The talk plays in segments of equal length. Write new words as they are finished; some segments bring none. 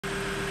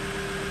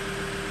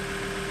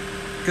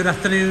Good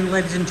afternoon,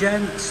 ladies and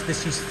gents.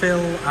 This is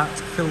Phil at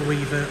Phil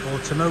Weaver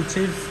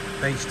Automotive,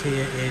 based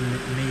here in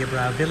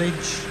Mearbrow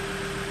Village,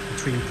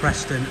 between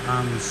Preston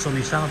and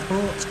sunny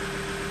Southport.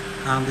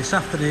 And this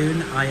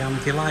afternoon I am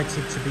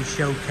delighted to be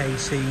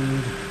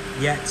showcasing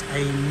yet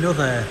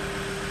another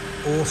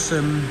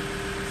awesome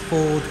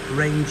Ford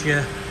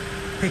Ranger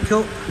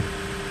pickup.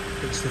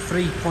 It's the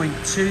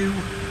 3.2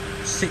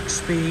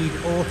 6-speed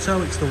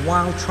auto. It's the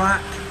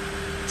WildTrak,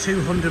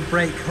 200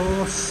 brake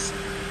horse.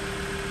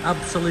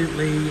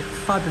 Absolutely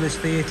fabulous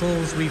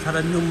vehicles. We've had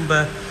a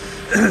number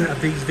of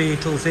these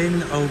vehicles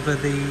in over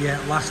the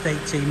last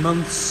 18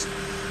 months.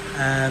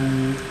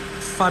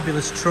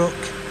 Fabulous truck,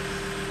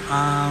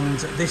 and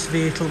this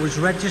vehicle was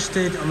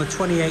registered on the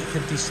 28th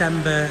of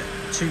December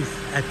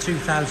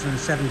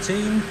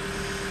 2017.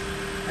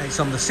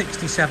 It's on the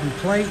 67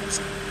 plate.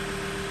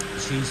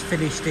 She's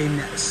finished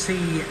in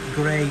sea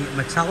grey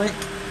metallic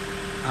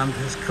and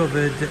has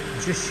covered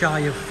just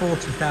shy of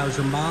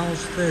 40,000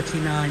 miles,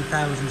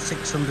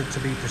 39,600 to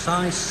be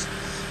precise,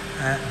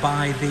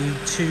 by the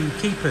two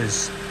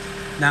keepers.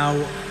 Now,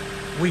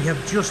 we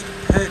have just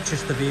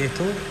purchased the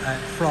vehicle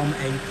from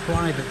a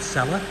private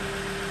seller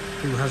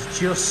who has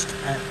just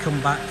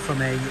come back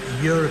from a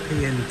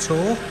European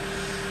tour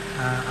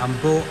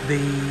and bought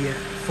the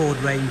Ford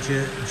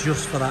Ranger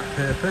just for that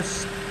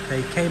purpose.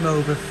 They came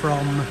over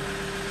from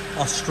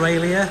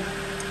Australia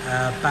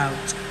about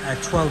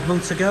 12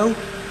 months ago.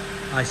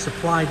 I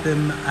supplied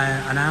them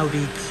an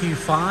Audi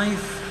Q5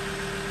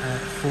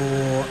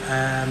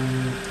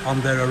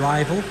 on their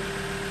arrival,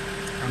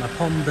 and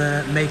upon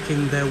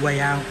making their way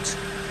out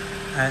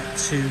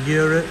to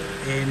Europe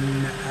in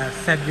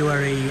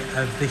February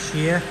of this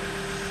year,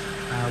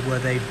 where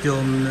they've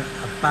done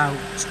about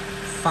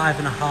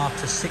 5,500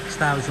 to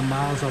 6,000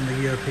 miles on the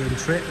European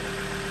trip,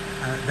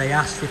 they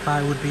asked if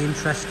I would be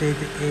interested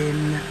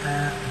in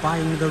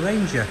buying the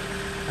Ranger.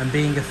 And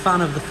being a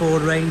fan of the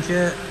Ford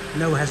Ranger,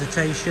 no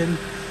hesitation,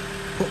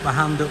 put my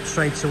hand up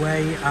straight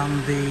away,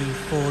 and the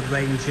Ford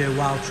Ranger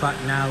WildTrak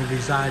now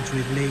resides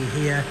with me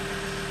here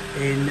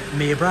in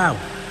Mearbrow.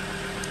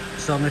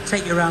 So I'm going to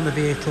take you around the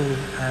vehicle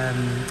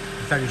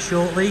very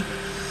shortly.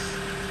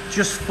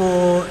 Just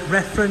for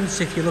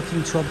reference, if you're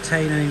looking to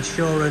obtain an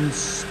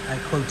insurance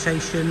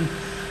quotation,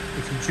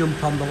 if you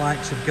jump on the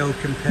likes of Go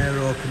Compare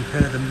or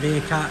Compare the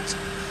Meerkat,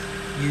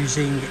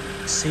 using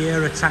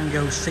Sierra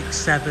Tango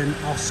 67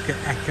 Oscar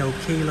Echo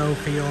Kilo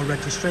for your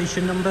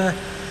registration number,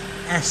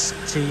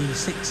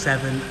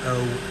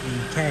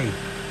 ST670EK.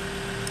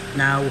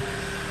 Now,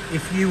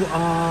 if you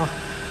are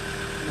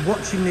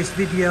watching this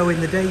video in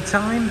the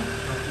daytime,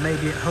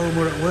 maybe at home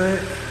or at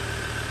work,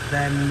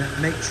 then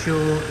make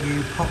sure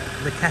you pop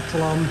the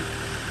kettle on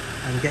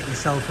and get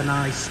yourself a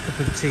nice cup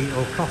of tea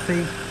or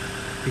coffee,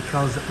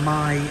 because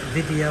my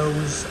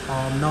videos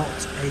are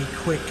not a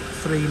quick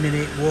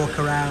 3-minute walk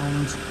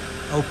around,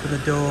 open the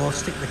door,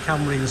 stick the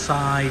camera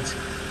inside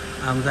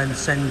and then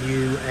send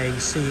you a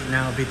see it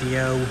now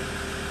video.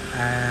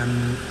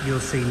 You'll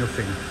see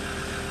nothing.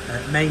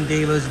 Main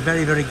dealers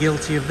very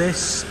guilty of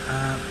this.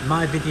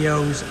 My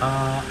videos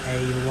are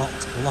a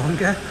lot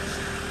longer.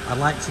 I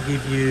like to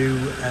give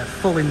you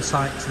full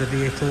insight to the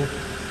vehicle.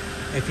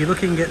 If you're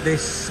looking at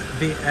this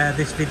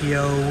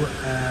video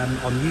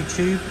on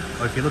YouTube,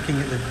 or if you're looking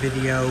at the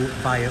video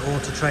via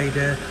Auto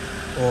Trader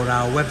or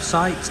our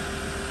website,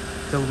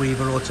 Phil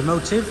Weaver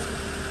Automotive,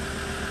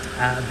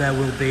 there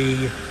will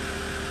be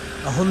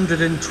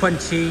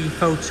 120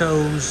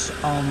 photos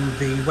on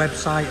the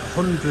website,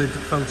 100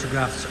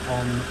 photographs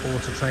on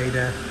Auto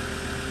Trader,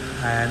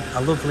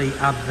 a lovely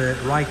advert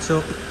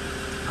write-up,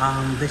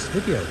 and this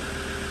video.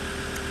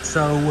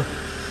 So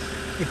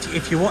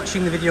if you're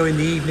watching the video in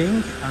the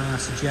evening, I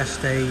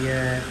suggest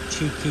a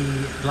cheeky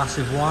glass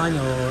of wine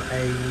or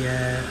a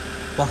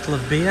bottle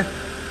of beer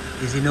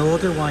is in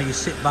order while you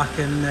sit back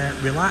and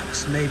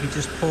relax. Maybe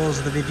just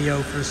pause the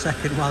video for a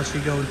second whilst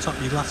you go and top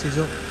your glasses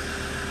up,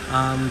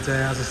 and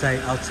as I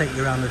say, I'll take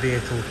you around the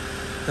vehicle.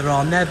 There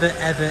are never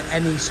ever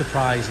any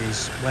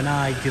surprises when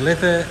I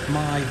deliver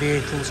my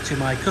vehicles to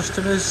my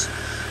customers.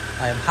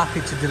 I am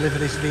happy to deliver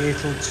this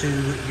vehicle to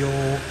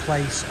your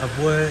place of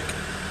work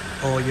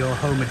or your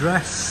home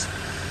address.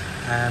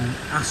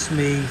 Ask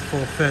me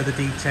for further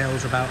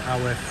details about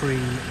our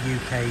free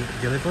UK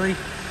delivery,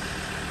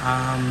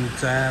 and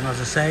as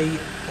I say,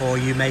 or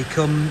you may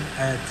come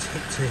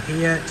to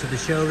here to the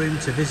showroom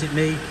to visit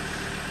me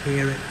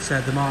here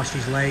at the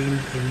Marshes Lane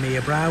in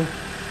Mearbrow.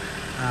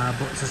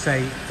 But as I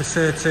say, for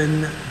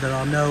certain, there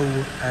are no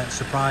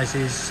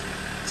surprises.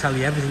 Tell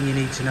you everything you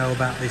need to know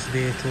about this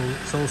vehicle.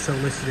 It's also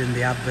listed in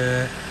the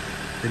advert,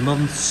 the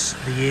months,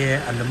 the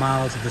year and the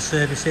miles of the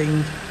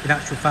servicing. In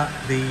actual fact,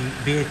 the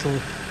vehicle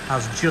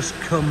has just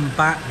come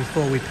back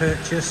before we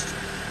purchased,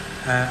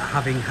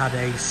 having had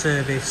a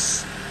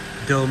service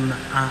done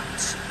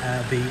at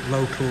the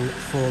local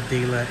Ford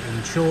dealer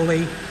in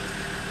Chorley,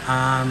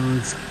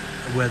 and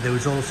where there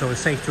was also a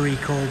safety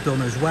recall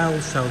done as well,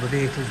 so the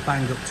vehicle's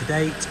bang up to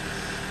date.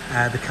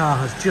 The car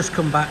has just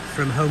come back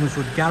from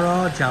Holmeswood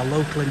Garage, our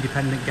local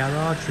independent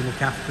garage who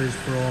look after us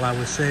for all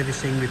our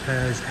servicing,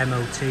 repairs,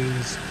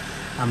 MOTs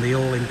and the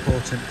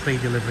all-important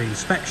pre-delivery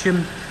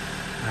inspection.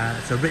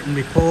 It's a written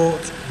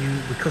report.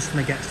 The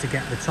customer gets to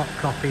get the top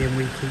copy and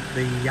we keep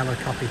the yellow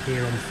copy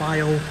here on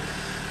file.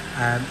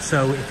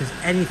 So if there's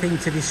anything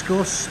to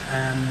discuss,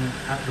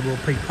 it will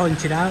be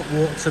pointed out,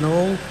 warts and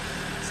all.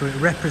 So it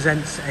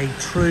represents a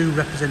true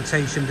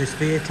representation of this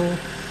vehicle,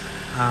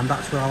 and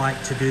that's what I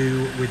like to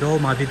do with all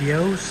my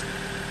videos.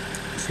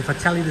 So if I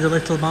tell you there's a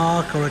little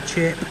mark or a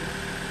chip,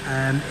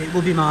 it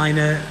will be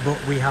minor, but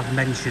we have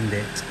mentioned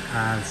it.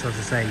 So as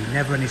I say,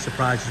 never any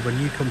surprises when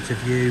you come to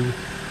view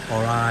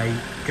or I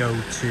go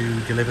to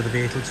deliver the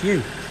vehicle to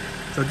you.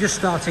 So just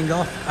starting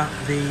off at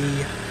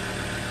the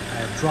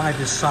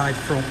driver's side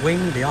front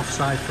wing, the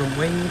offside front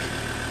wing,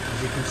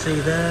 as you can see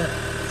there,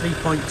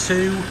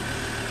 3.2,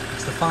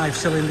 it's the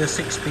 5-cylinder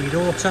 6-speed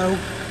auto.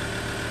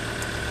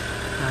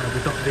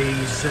 We've got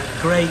these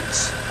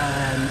great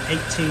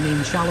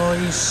 18-inch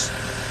alloys,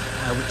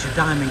 which are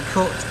diamond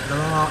cut. There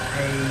are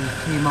a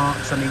few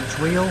marks on each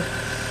wheel.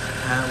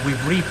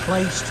 We've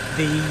replaced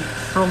the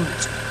front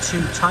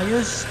 2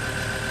 tyres.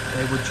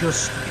 They were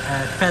just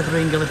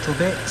feathering a little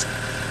bit.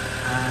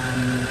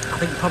 I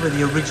think probably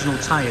the original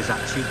tyres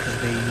actually, because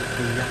the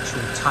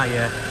actual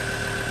tyre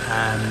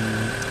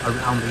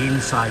on the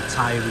inside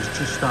tyre was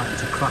just starting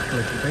to crack a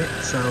little bit.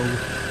 So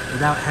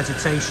without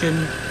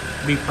hesitation,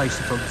 replace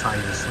the front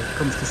tyres. So when it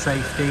comes to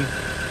safety,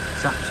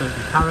 it's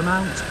absolutely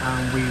paramount.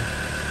 And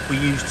we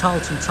use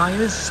Tarleton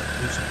tyres,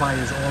 who supply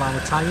us all our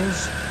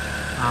tyres,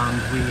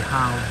 and we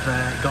have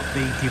got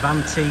the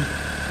DEATC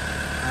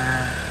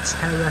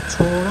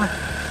Terratora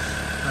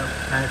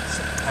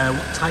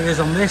tyres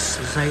on this.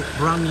 As I say,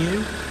 brand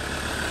new,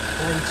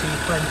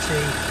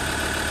 plenty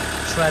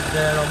tread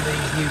there on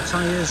these new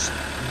tyres.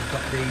 We've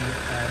got the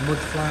mud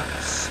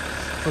flaps,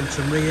 front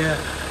and rear.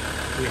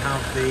 We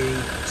have the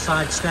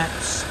side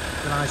steps,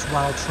 the nice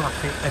WildTrak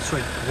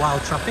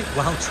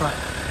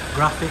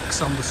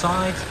graphics on the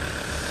side.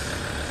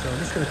 So I'm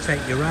just going to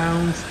take you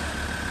around.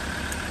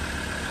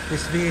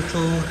 This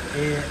vehicle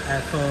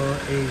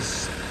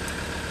is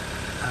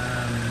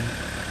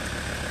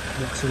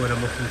what's the word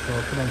I'm looking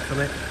for? Come on,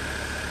 Philip.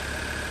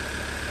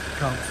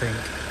 Can't think.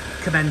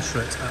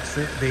 Commensurate, that's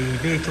it. The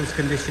vehicle's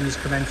condition is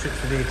commensurate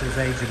to the vehicle's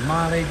age and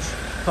mileage.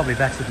 Probably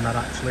better than that,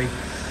 actually.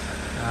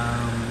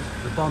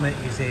 The bonnet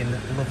is in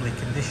lovely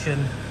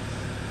condition.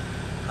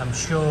 I'm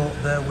sure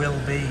there will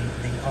be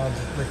the odd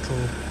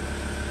little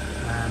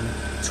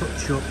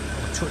touch-up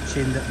or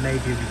touch-in that may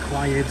be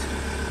required.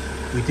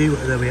 We do,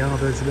 there we are,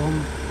 there's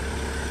one.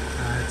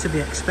 To be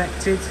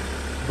expected,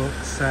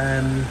 but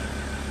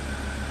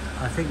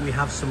I think we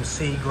have some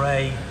sea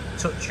grey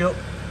touch-up,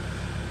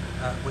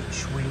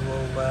 which we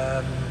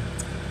will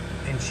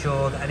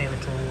ensure that any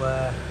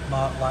little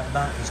mark like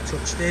that is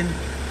touched in.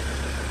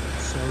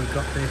 So we've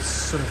got this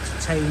sort of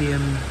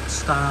titanium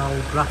style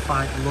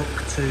graphite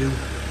look to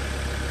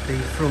the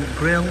front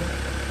grille.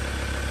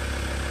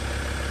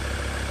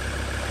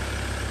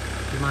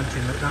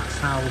 Imagine that that's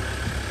how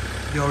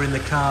you're in the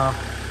car,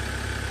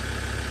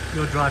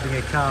 you're driving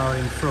a car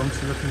in front,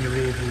 you look in your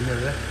rear view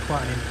mirror.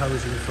 Quite an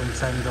imposing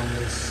front end on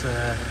this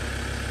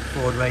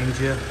Ford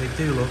Ranger. They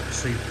do look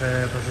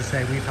superb. As I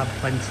say, we've had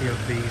plenty of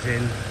these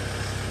in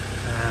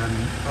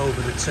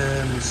over the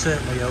term,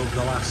 certainly over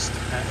the last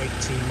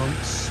 18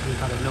 months. We've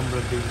had a number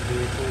of these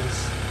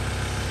vehicles.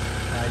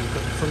 You've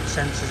got the front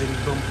sensors in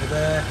your bumper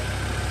there.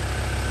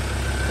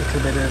 A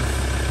little bit of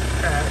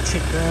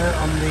chip there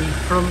on the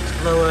front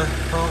lower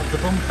part of the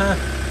bumper.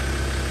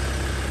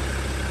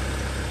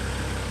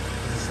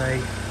 As I say,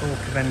 all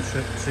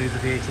commensurate to the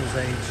vehicle's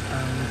age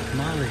and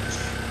mileage.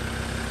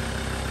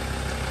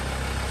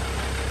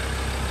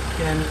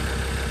 Again,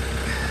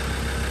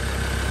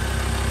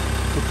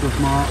 a couple of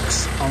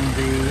marks on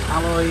the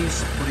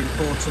alloys, but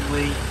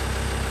importantly,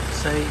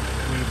 say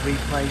we've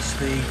replaced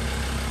the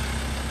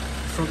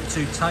front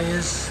 2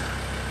 tyres.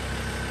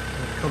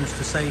 When it comes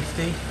to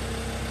safety,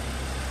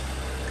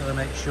 got to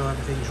make sure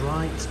everything's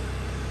right.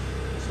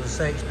 So as I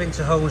say, it's been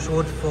to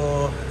Holmeswood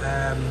for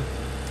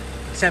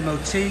its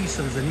MOT,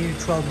 so there's a new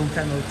 12-month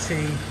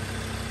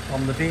MOT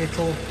on the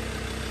vehicle.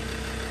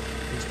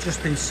 It's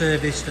just been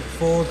serviced at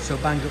Ford, so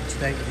bang up to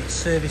date with its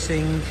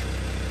servicing.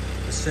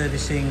 The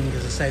servicing,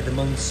 as I say, the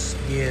months,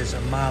 years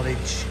and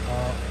mileage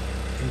are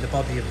in the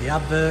body of the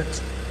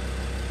advert.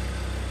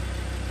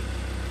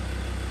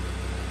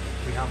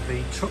 We have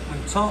the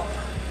Truckman top.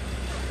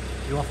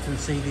 You often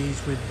see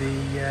these with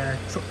the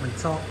Truckman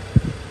top,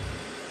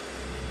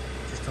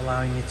 just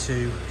allowing you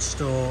to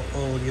store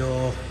all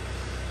your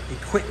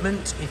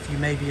equipment if you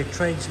may be a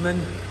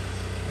tradesman,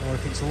 or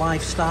if it's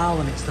lifestyle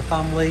and it's the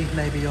family,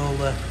 maybe all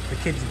the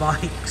kids'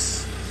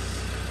 bikes,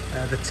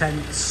 the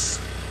tents,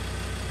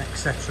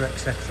 etc,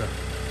 etc.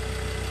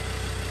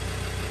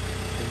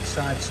 The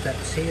side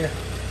steps here,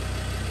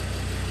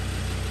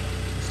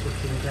 just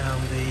looking down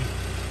the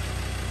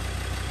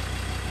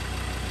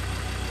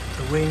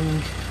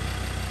wing,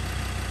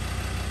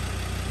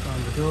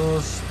 around the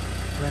doors,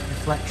 great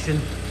reflection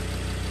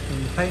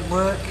in the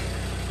paintwork.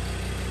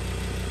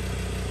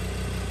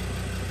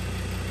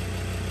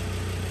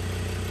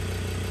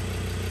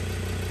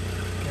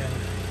 Again,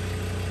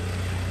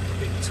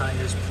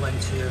 tyres,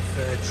 plenty of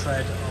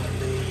tread on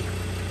the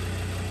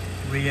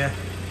rear.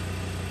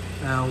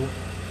 Now,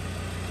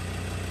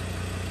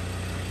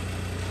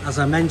 as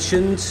I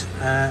mentioned,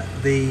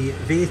 the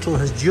vehicle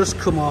has just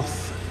come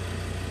off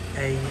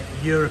a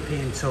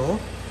European tour.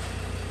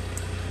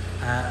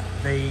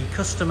 The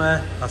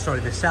customer,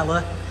 the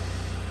seller,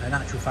 in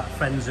actual fact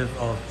friends of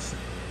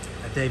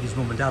Davy's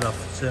mum and dad, are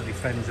certainly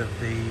friends of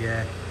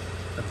the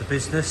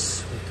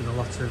business. We've done a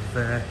lot of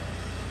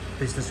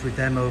business with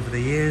them over the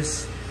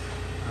years,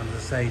 and as I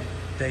say,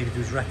 David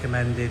was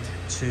recommended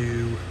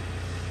to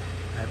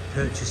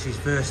purchase his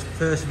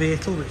first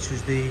vehicle, which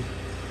was the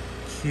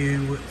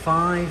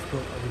Q5,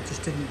 but we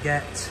just didn't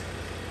get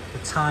the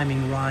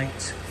timing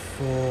right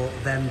for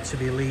them to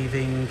be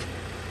leaving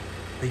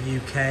the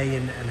UK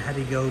and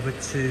heading over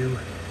to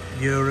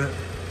Europe,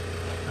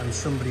 and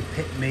somebody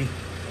picked me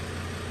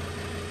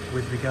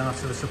with regard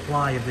to the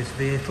supply of this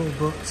vehicle.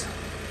 But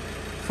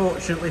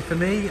fortunately for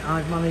me,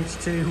 I've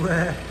managed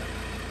to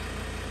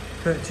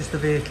purchase the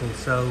vehicle,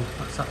 so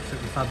that's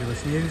absolutely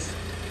fabulous news.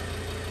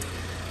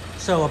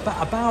 So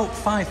about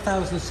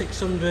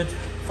 5,600,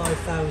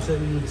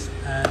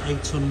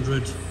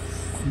 5,800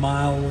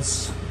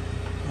 miles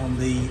on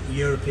the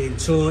European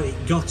tour. It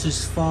got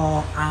as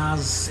far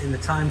as, in the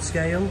time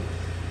scale,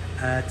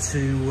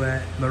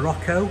 to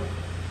Morocco.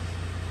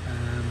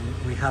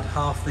 We had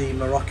half the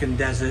Moroccan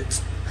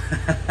desert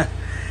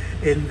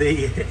in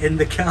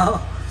the car.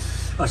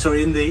 Oh,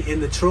 sorry, in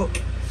the truck,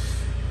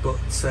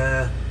 but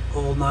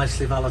all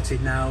nicely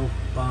valeted now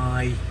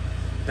by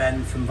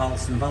Ben from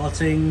Valson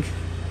Valeting.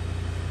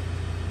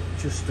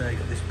 Just got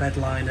this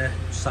Bedliner,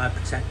 side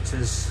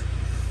protectors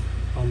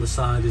on the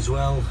side as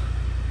well.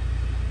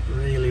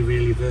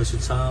 Really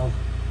versatile.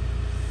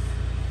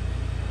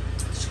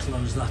 Just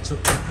close that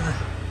up there.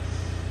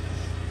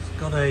 It's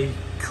got a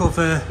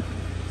cover,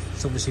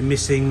 it's obviously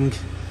missing,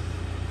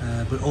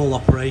 but all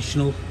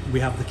operational. We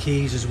have the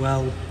keys as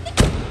well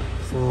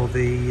for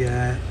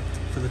the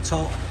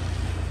top.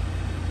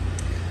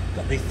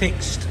 Got the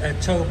fixed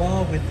tow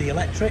bar with the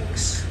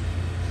electrics,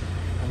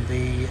 and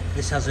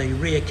this has a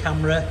rear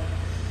camera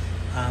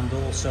and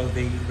also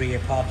the rear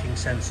parking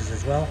sensors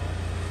as well.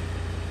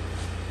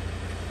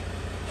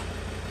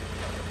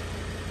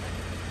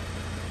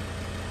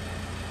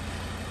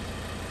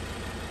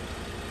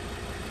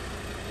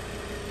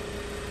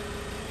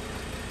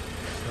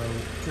 So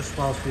just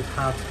whilst we've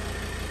had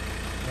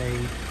a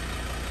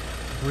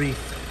brief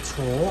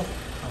tour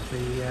of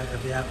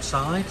the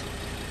outside,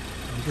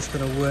 I'm just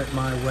going to work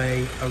my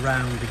way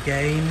around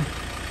again.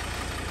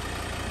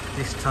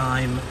 This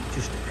time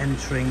just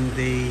entering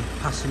the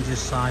passenger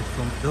side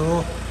front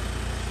door.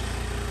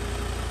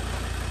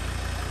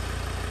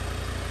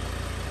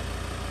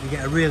 You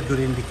get a real good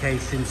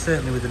indication,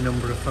 certainly with the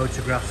number of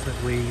photographs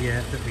that we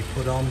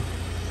put on.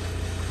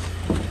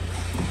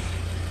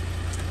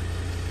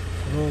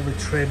 And all the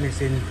trim is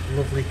in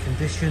lovely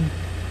condition.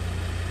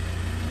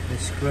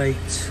 This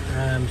great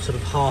sort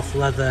of half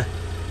leather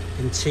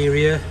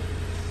interior.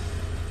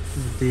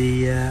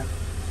 The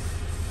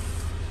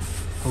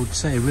I would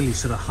say really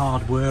sort of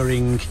hard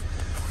wearing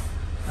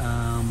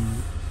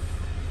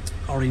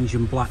orange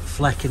and black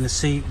fleck in the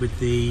seat, with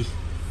the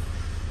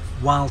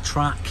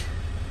WildTrak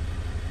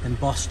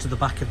embossed to the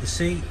back of the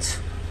seat,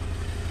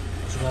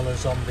 as well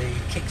as on the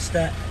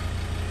kickstep,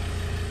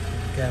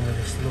 again with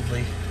this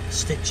lovely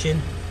stitching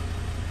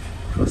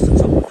across the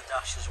top of the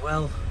dash as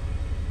well.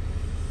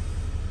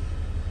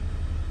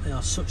 They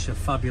are such a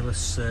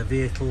fabulous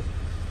vehicle.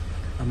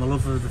 I'm a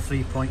lover of the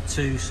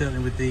 3.2,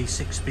 certainly with the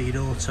 6-speed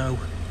auto,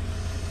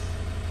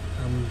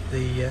 and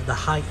the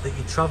height that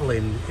you travel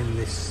in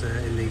these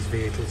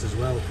vehicles as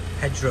well,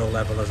 hedgerow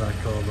level as I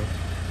call them.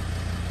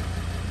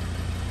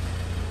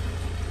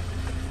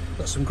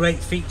 Got some great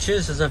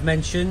features, as I've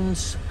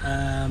mentioned.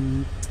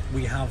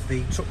 We have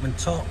the Truckman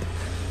top,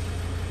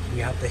 we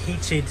have the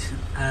heated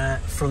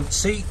front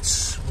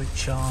seats,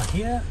 which are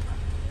here.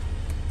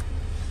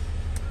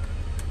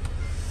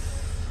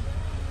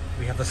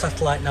 We have the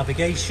satellite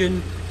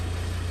navigation,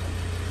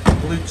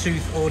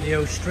 Bluetooth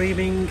audio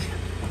streaming,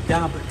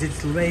 DAB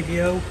digital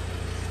radio.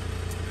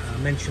 I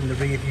mentioned the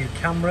rear view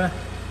camera.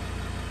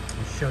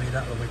 I'll show you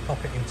that when we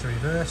pop it into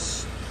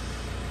reverse.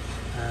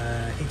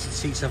 Heated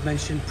seats I've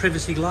mentioned,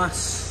 privacy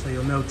glass, so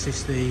you'll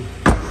notice the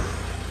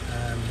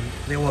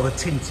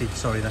tinted,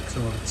 sorry, that's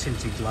more of a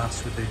tinted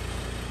glass with the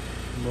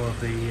more of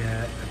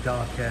the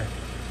darker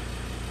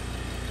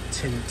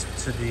tint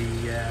to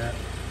the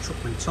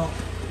Truckman top.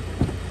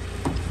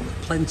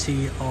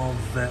 Plenty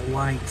of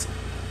light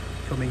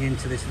coming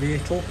into this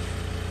vehicle.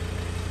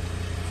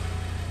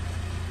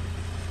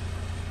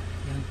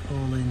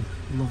 All in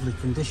lovely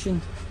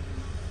condition.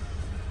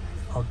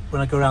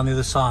 When I go around the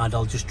other side,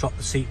 I'll just drop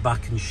the seat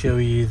back and show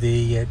you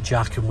the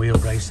jack and wheel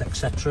brace,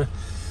 etc.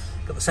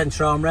 Got the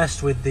centre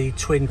armrest with the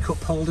twin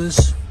cup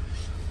holders.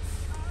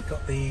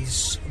 Got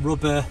these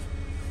rubber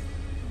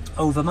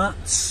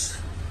overmats,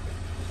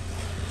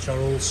 which are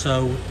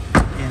also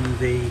in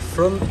the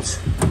front.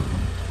 There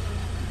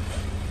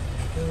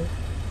we go.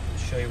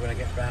 show you when I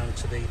get round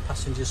to the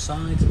passenger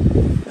side,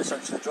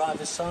 sorry, to the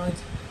driver's side.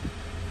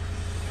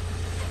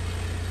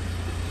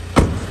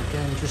 So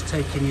again, just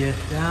taking you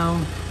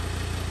down.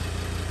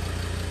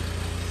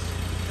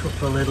 A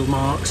couple of little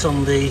marks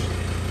on the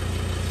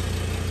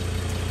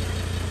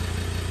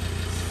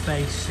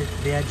face, at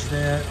the edge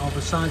there of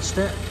the side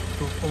step,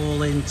 but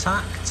all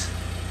intact.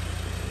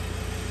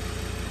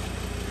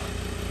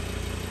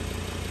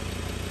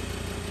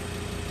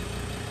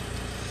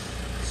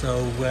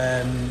 So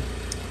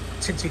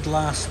tinted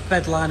glass,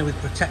 Bedliner with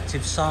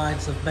protective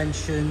sides I've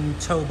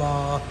mentioned, tow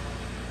bar,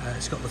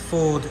 it's got the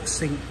Ford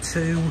Sync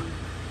 2,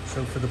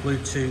 so for the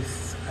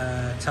Bluetooth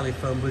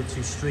telephone,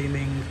 Bluetooth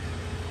streaming,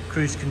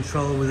 cruise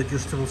control with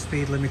adjustable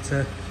speed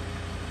limiter.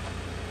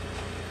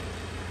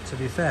 To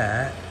be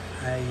fair,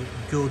 a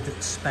good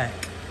spec,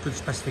 good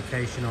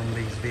specification on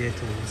these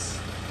vehicles.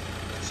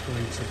 Just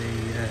going to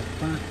the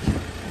back.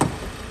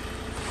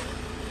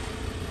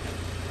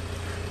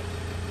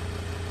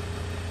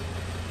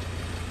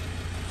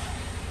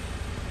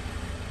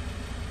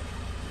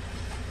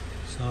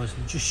 So I'll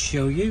just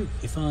show you,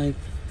 if I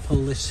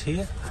pull this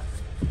here,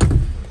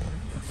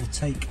 we'll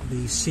take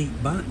the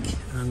seat back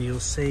and you'll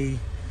see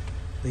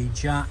the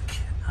jack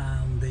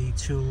and the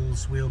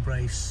tools wheel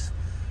brace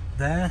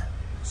there.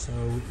 So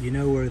you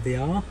know where they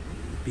are,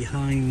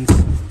 behind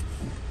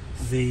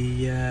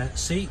the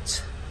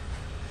seat.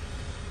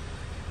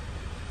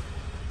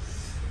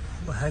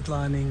 The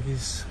headlining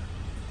is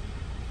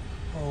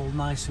all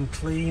nice and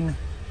clean.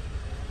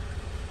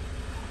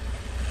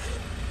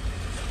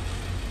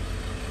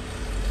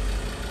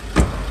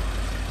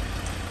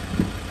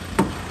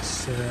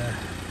 This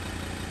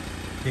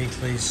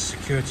vehicle is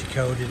security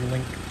coded and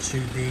linked to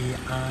the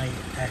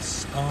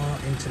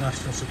ISR,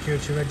 International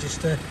Security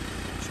Register.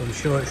 So I'm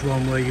sure it's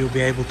one where you'll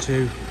be able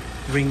to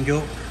ring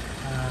up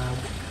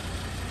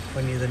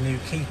when you're the new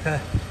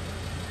keeper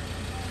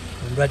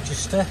and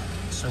register.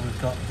 So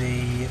we've got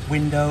the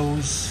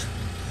windows,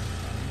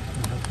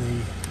 we have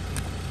the,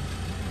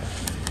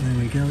 there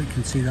we go, you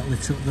can see that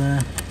lit up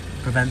there.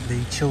 Prevent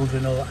the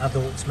children or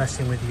adults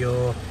messing with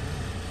your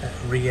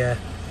rear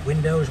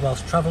windows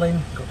whilst travelling.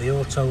 We've got the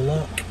auto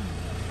lock.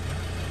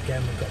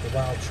 Again, we've got the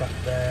WildTrak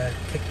there,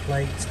 kick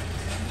plate.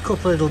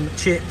 Couple of little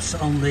chips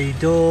on the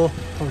door,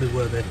 probably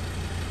where the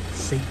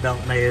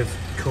seatbelt may have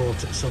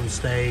caught at some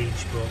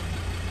stage, but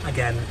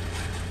again,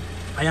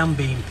 I am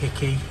being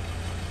picky.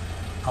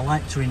 I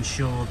like to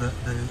ensure that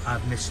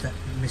I've missed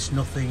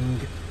nothing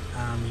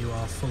and you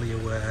are fully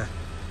aware.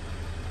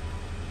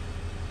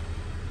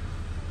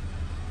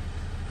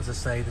 As I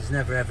say, there's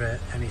never ever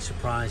any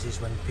surprises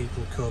when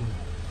people come.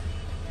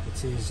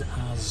 It is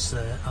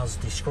as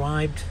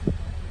described.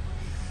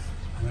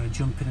 I'm going to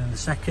jump in a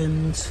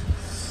second.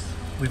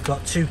 We've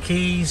got two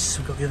keys.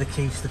 We've got the other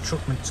keys to the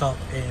Truckman top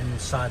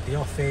inside the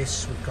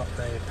office. We've got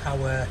the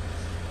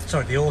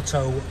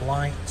auto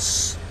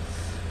lights.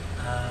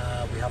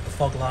 We have the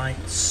fog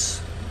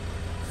lights,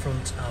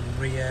 front and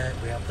rear.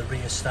 We have the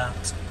rear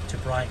stat to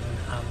brighten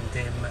and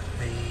dim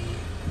the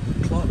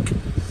clock.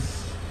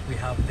 We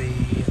have the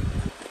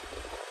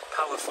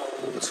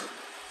Power-fold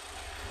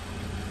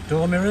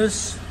door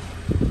mirrors.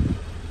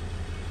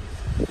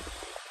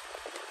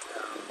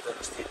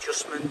 That's the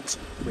adjustment.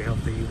 We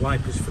have the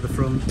wipers for the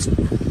front.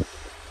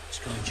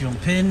 Just going to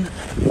jump in,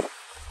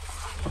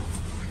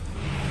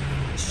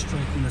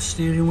 straighten the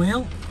steering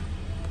wheel.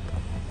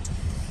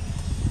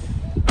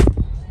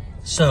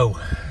 So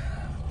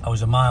I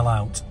was a mile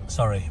out,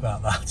 sorry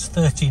about that.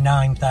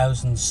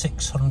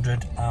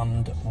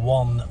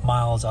 39,601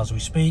 miles as we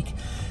speak,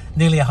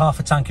 nearly a half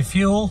a tank of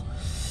fuel.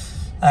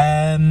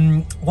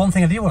 One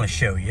thing I do want to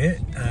show you,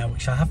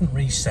 which I haven't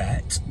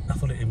reset, I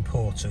thought it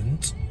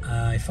important.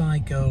 If I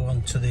go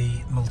onto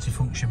the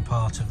multifunction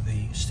part of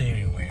the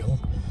steering wheel,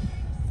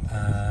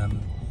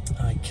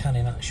 I can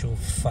in actual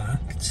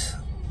fact,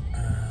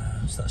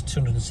 so that's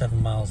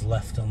 207 miles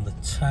left on the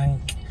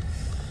tank.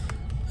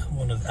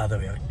 There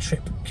we go,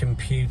 trip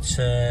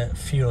computer,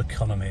 fuel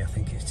economy I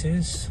think it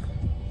is.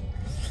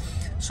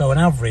 So an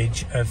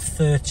average of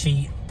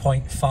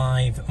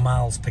 30.5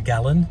 miles per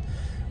gallon,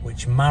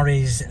 which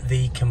marries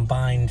the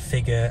combined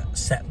figure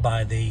set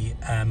by the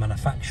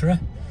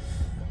manufacturer.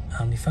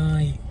 And if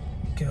I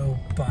go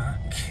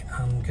back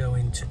and go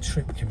into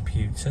trip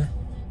computer,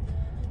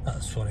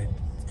 that's what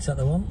is that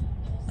the one?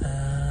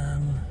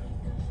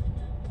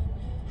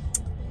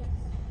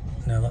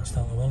 No, that's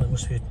not the one, it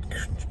must be a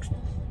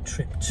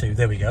trip 2,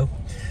 there we go.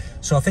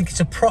 So I think it's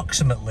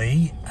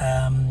approximately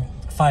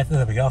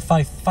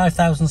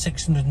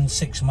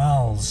 5,606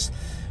 miles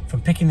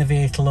from picking the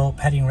vehicle up,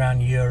 heading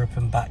around Europe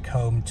and back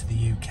home to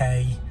the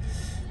UK.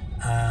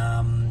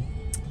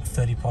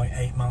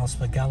 30.8 miles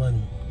per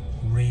gallon,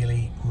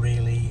 really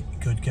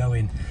good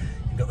going.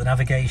 You've got the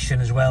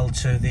navigation as well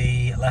to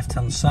the left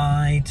hand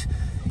side.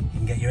 You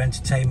can get your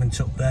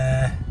entertainment up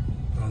there.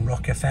 We're on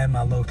Rock FM,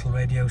 our local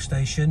radio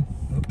station.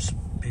 Oops,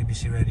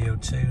 BBC Radio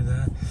 2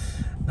 there.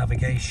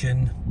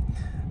 Navigation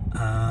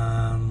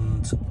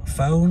and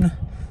phone.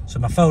 So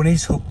my phone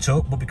is hooked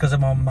up, but because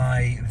I'm on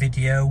my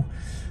video,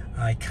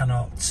 I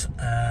cannot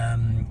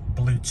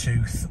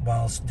Bluetooth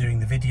whilst doing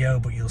the video,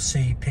 but you'll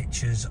see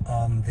pictures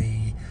on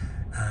the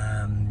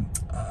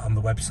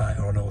website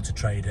or on Auto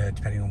Trader,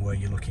 depending on where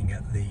you're looking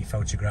at the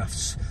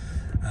photographs,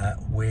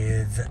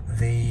 with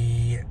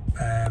the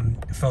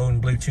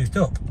phone Bluetoothed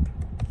up.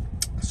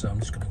 So I'm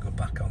just going to go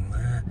back on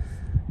there,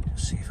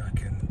 just see if I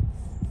can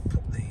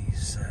put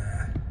these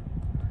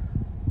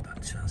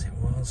back to as it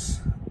was.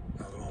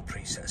 They're all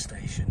preset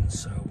stations,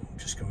 so I'm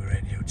just going with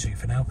radio 2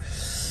 for now.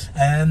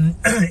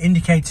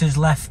 Indicators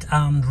left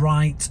and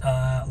right,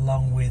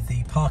 along with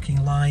the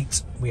parking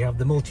light. We have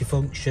the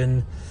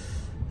multifunction,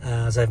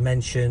 as I've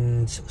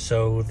mentioned,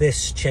 so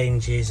this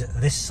changes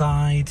this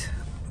side,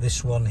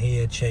 this one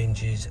here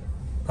changes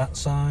that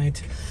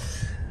side.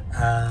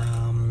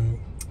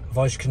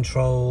 Voice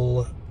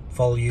control,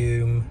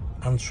 volume,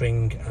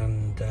 answering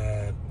and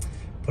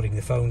putting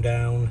the phone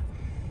down.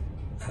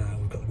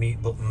 We've got the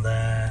mute button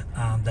there,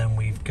 and then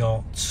we've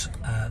got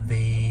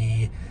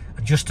the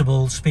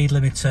adjustable speed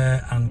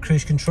limiter and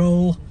cruise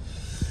control.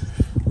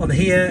 On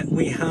here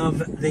we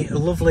have the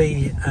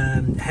lovely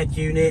head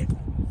unit.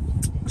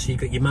 So you've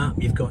got your map,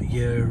 you've got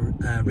your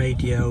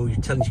radio, you're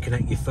telling you to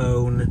connect your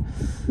phone.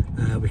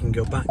 We can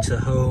go back to the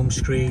home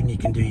screen. You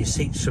can do your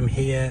seats from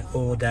here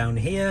or down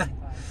here.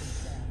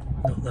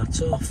 Knock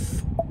that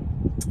off.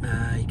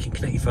 You can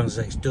connect your phone as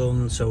it's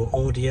done. So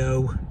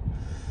audio,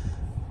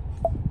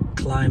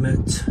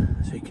 climate,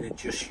 so you can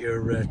adjust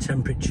your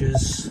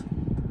temperatures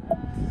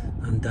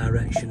and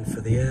direction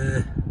for the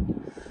air.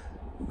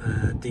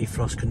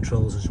 Defrost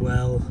controls as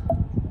well.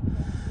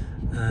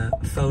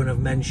 Phone I've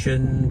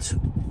mentioned.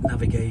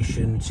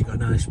 Navigation, so you've got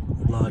a nice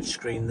large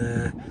screen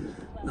there.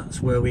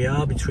 That's where we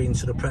are, between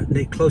sort of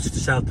closer to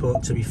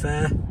Southport, to be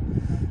fair.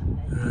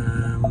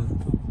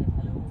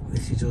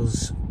 This is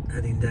us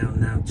heading down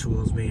now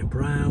towards Mere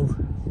Brow,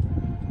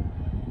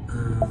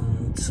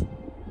 and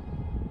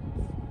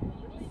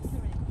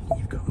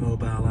you've got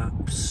mobile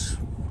apps,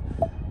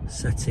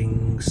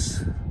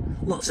 settings,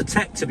 lots of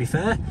tech, to be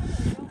fair.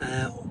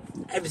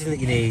 Everything that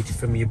you need,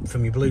 from your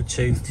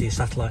Bluetooth to your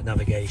satellite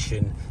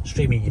navigation,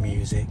 streaming your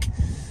music.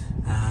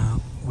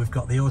 We've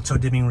got the auto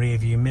dimming rear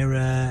view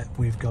mirror,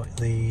 we've got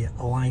the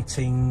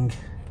lighting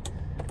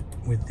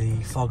with the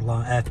fog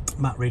light,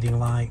 matte reading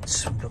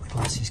lights, we've got the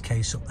glasses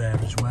case up there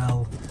as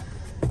well,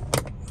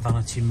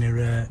 vanity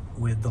mirror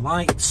with the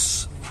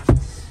lights,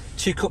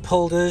 2 cup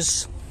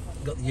holders,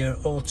 got your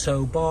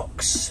auto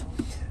box.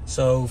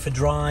 So for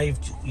drive,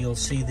 you'll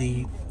see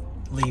the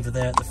lever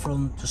there at the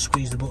front, just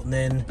squeeze the button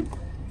in.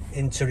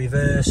 Into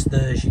reverse,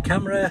 there's your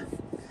camera.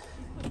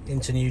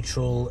 Into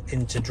neutral,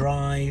 into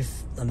drive,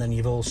 and then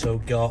you've also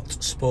got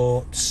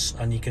sports,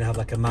 and you can have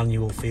like a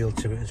manual feel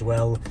to it as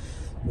well,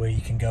 where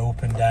you can go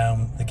up and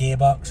down the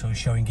gearbox, so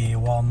showing gear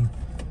 1,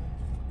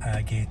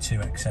 gear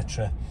 2,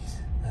 etc.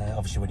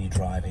 Obviously when you're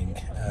driving,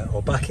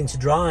 or back into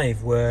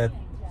drive, where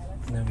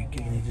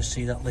you just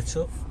see that lit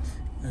up.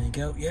 There you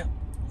go. Yeah,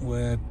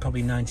 where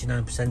probably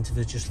 99% of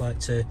us just like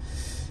to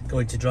go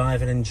into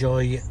drive and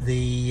enjoy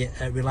the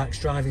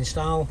relaxed driving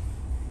style.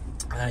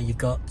 You've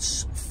got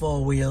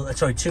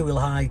 2-wheel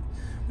high,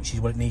 which is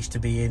what it needs to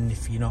be in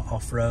if you're not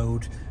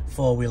off-road.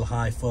 4-wheel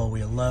high,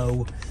 4-wheel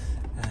low.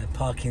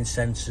 Parking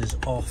sensors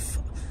off.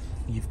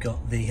 You've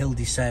got the hill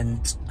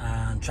descent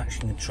and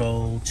traction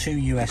control. 2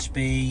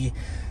 USB,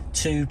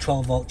 2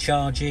 12-volt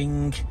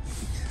charging.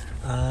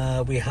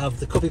 We have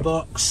the cubby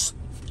box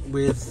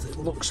with,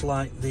 looks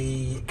like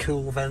the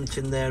cool vent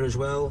in there as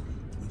well,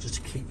 just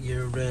to keep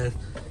your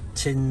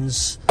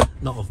tins,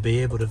 not of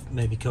beer, but of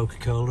maybe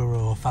Coca-Cola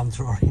or Fanta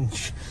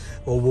Orange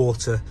or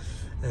water,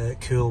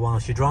 cool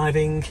whilst you're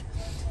driving.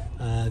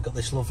 Got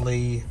this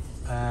lovely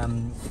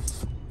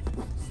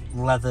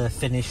leather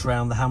finish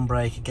around the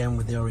handbrake, again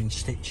with the orange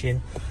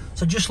stitching.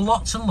 So just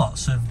lots and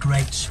lots of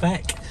great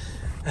spec.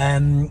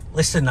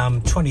 Listen,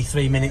 I'm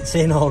 23 minutes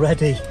in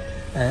already.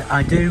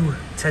 I do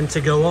tend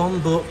to go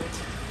on, but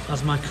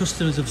as my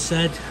customers have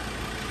said,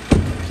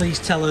 please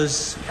tell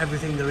us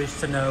everything there is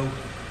to know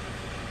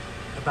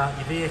about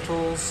your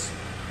vehicles.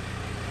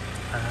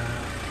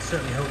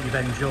 Certainly hope you've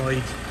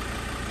enjoyed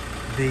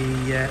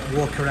the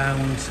walk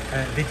around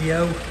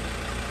video.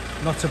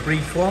 Not a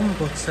brief one,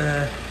 but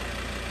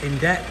in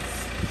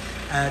depth.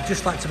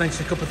 Just like to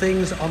mention a couple of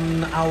things.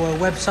 On our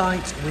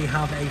website we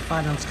have a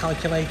finance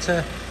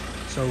calculator,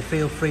 so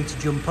feel free to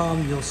jump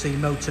on. You'll see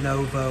Motor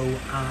Novo,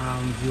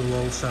 and you'll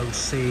also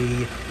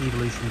see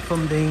Evolution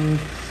Funding.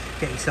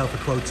 Get yourself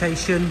a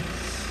quotation.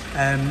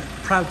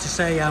 Proud to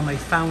say I'm a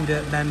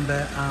founder,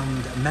 member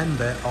and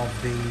member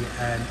of the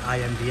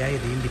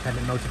IMDA, the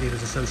Independent Motor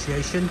Dealers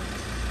Association,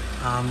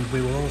 and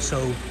we will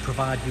also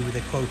provide you with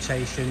a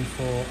quotation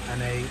for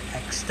an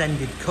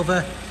extended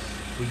cover.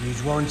 We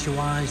use Warranty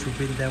Wise, we've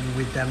been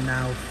with them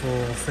now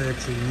for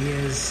 13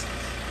 years.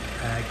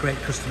 Great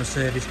customer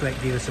service, great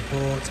dealer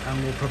support,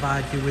 and we'll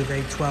provide you with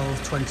a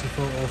 12,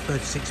 24 or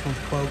 36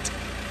 month quote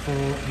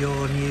for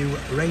your new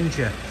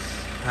Ranger.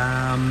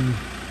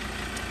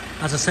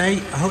 As I say,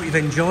 I hope you've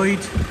enjoyed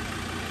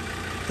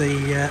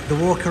the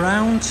walk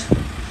around.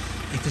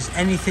 If there's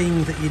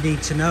anything that you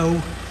need to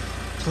know,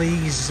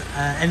 Please,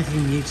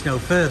 anything you need to know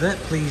further,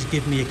 please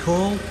give me a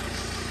call.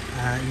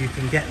 You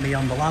can get me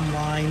on the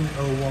landline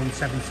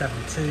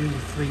 01772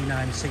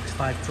 396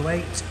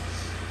 528.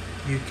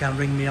 You can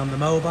ring me on the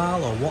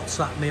mobile or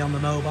WhatsApp me on the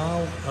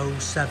mobile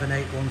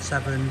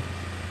 07817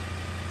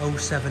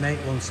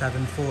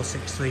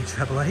 463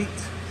 888.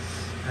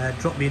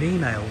 Drop me an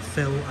email,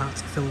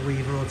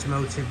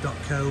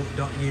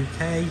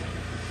 phil@philweaverautomotive.co.uk.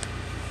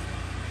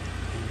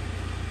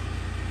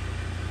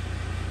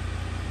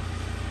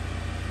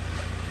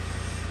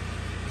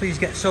 Please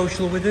get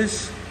social with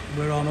us.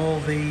 We're on all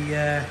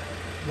the,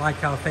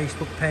 like our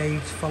Facebook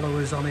page, follow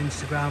us on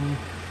Instagram,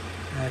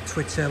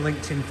 Twitter,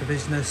 LinkedIn for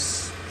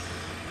Business.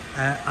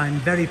 I'm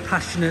very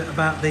passionate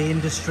about the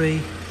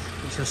industry,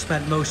 which I've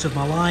spent most of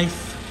my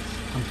life.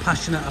 I'm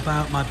passionate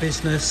about my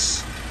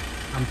business.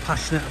 I'm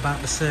passionate about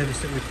the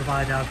service that we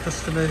provide our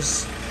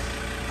customers.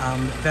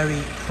 I'm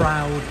very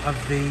proud of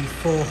the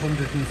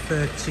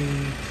 430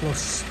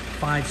 plus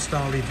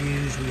 5-star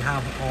reviews we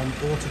have on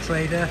Auto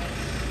Trader.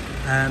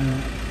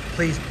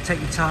 Please take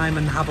your time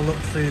and have a look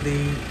through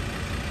the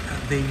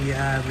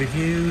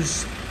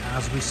reviews.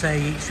 As we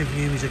say, each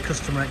review is a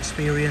customer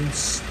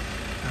experience.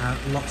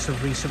 Lots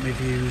of recent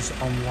reviews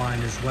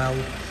online as well.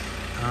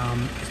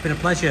 It's been a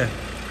pleasure.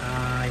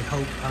 I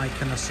hope I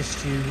can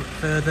assist you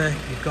further.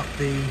 You've got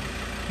the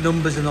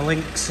numbers and the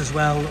links as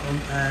well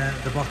on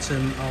the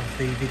bottom of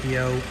the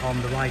video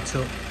on the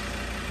write-up.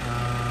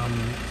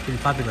 It's been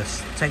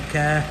fabulous. Take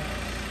care.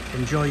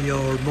 Enjoy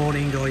your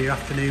morning or your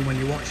afternoon when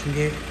you're watching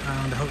it,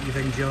 and I hope you've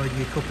enjoyed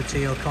your cup of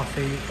tea or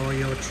coffee or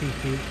your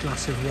cheeky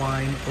glass of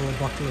wine or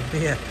bottle of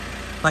beer.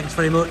 Thanks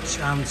very much,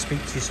 and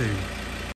speak to you soon.